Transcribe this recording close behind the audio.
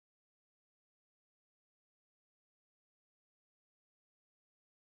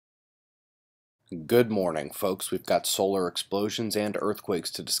Good morning, folks. We've got solar explosions and earthquakes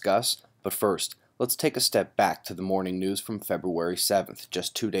to discuss, but first, let's take a step back to the morning news from February 7th,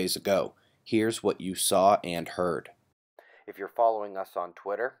 just 2 days ago. Here's what you saw and heard. If you're following us on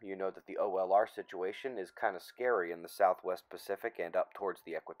Twitter, you know that the OLR situation is kind of scary in the southwest Pacific and up towards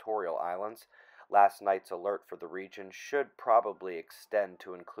the equatorial islands. Last night's alert for the region should probably extend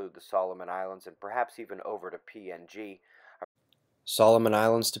to include the Solomon Islands and perhaps even over to PNG. Solomon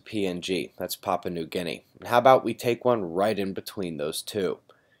Islands to PNG, that's Papua New Guinea. And how about we take one right in between those two?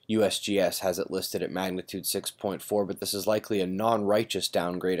 USGS has it listed at magnitude 6.4, but this is likely a non-righteous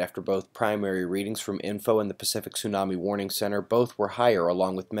downgrade after both primary readings from INFO and the Pacific Tsunami Warning Center both were higher,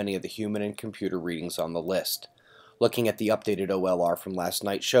 along with many of the human and computer readings on the list. Looking at the updated OLR from last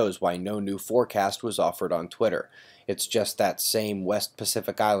night shows why no new forecast was offered on Twitter. It's just that same West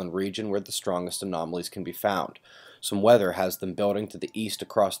Pacific Island region where the strongest anomalies can be found. Some weather has them building to the east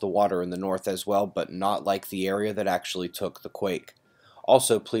across the water in the north as well, but not like the area that actually took the quake.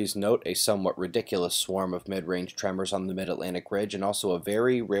 Also, please note a somewhat ridiculous swarm of mid-range tremors on the Mid-Atlantic Ridge and also a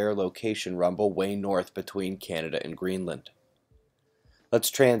very rare location rumble way north between Canada and Greenland. Let's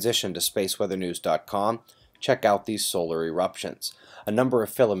transition to spaceweathernews.com. Check out these solar eruptions. A number of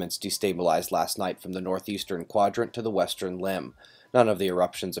filaments destabilized last night from the northeastern quadrant to the western limb. None of the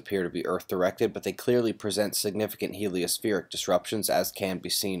eruptions appear to be Earth-directed, but they clearly present significant heliospheric disruptions, as can be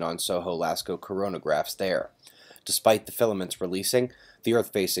seen on SOHO-LASCO coronagraphs there. Despite the filaments releasing, the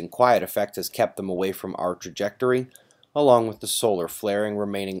Earth-facing quiet effect has kept them away from our trajectory, along with the solar flaring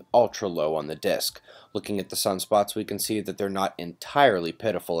remaining ultra-low on the disk. Looking at the sunspots, we can see that they're not entirely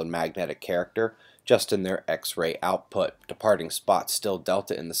pitiful in magnetic character, just in their X-ray output. Departing spots still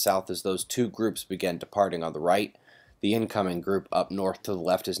delta in the south as those two groups begin departing on the right. The incoming group up north to the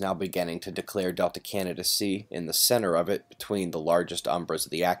left is now beginning to declare Delta Canada C in the center of it, between the largest umbras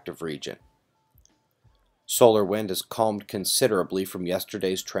of the active region. Solar wind has calmed considerably from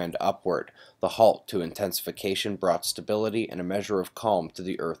yesterday's trend upward. The halt to intensification brought stability and a measure of calm to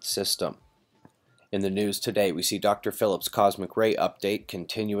the Earth system. In the news today, we see Dr. Phillips' cosmic ray update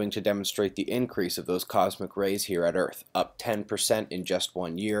continuing to demonstrate the increase of those cosmic rays here at Earth, up 10% in just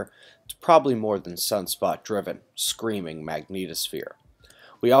 1 year. It's probably more than sunspot driven, screaming magnetosphere.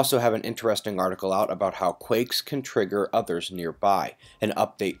 We also have an interesting article out about how quakes can trigger others nearby, an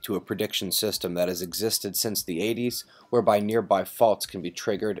update to a prediction system that has existed since the 80s, whereby nearby faults can be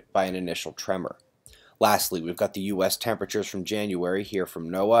triggered by an initial tremor. Lastly, we've got the U.S. temperatures from January here from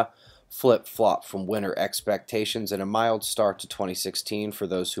NOAA, flip-flop from winter expectations, and a mild start to 2016 for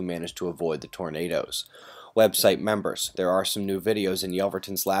those who managed to avoid the tornadoes. Website members, there are some new videos in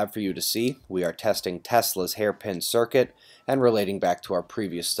Yelverton's lab for you to see. We are testing Tesla's hairpin circuit and relating back to our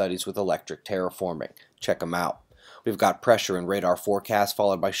previous studies with electric terraforming. Check them out. We've got pressure and radar forecast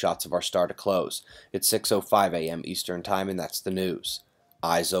followed by shots of our star to close. It's 6:05 a.m. Eastern Time, and that's the news.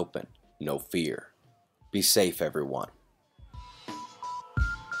 Eyes open, no fear. Be safe, everyone.